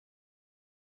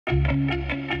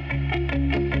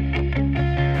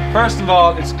First of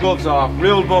all, it's gloves off,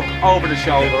 rule book over the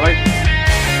shoulder, right?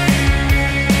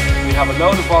 We have a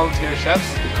load of volunteer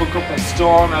chefs to cook up a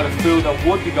storm out of food that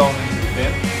would be going into the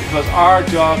bin, because our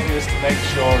job is to make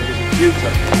sure there's a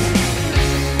future.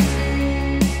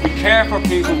 We care for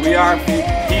people, we are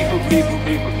people.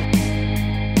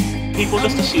 People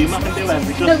just assume I can do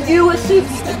everything. No, you assume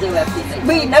you can do everything.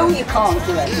 We know you can't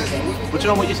do everything. But you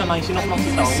know what, you're so nice enough not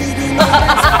to tell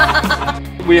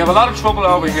me. We have a lot of trouble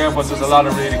over here, but there's a lot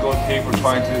of really good people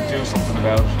trying to do something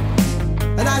about it.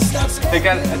 They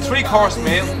get a 3-course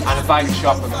meal and a bag of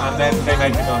shopping, and then they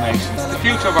make a donation. It's the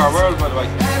future of our world, by the way.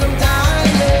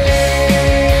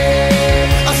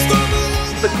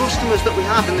 The customers that we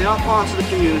have, and they are part of the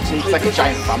community. It's like a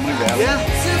giant family, really. Yeah.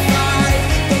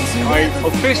 I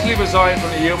officially resigned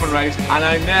from the human race, and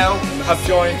I now have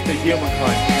joined the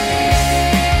humankind.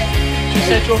 She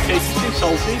said your cake is too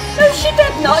salty. No, she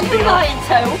did not. You're lying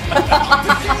too.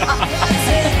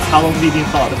 How long have you been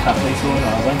part of the family for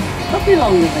now then? Probably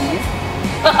longer than you.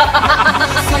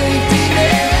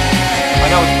 I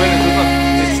know, it's brilliant, isn't it?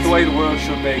 It's the way the world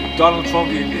should be. Donald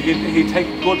Trump, he'd take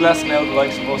a good lesson out of the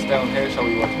likes of us down here, shall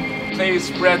we would. Please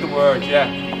spread the word, yeah.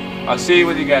 I'll see you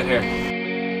when you get here.